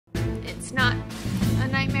it's not a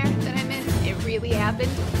nightmare that I'm in. It really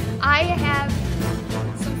happened. I have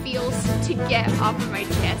some feels to get off of my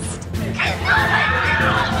chest.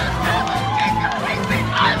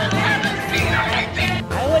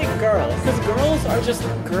 I like girls, because girls are just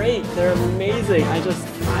great. They're amazing.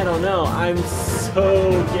 I don't know. I'm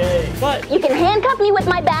so gay. But you can handcuff me with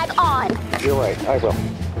my bag on. You're right, I will.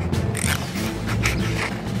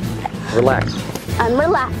 Relax. I'm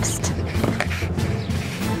relaxed.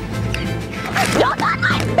 Don't on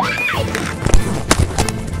my bag!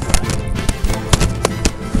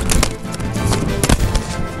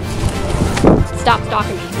 Stop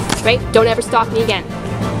stalking me, right? Don't ever stalk me again.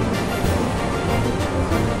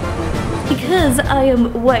 Because I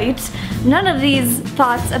am white, none of these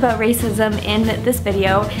thoughts about racism in this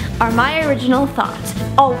video are my original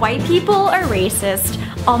thought. All white people are racist,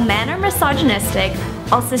 all men are misogynistic,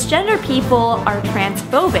 all cisgender people are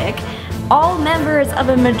transphobic, all members of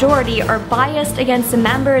a majority are biased against the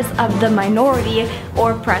members of the minority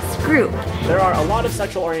or oppressed group. there are a lot of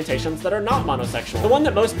sexual orientations that are not monosexual. The one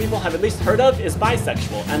that most people have at least heard of is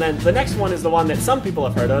bisexual, and then the next one is the one that some people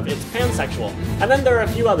have heard of, it's pansexual. And then there are a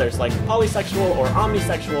few others like polysexual or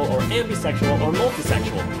omnisexual or ambisexual or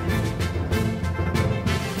multisexual.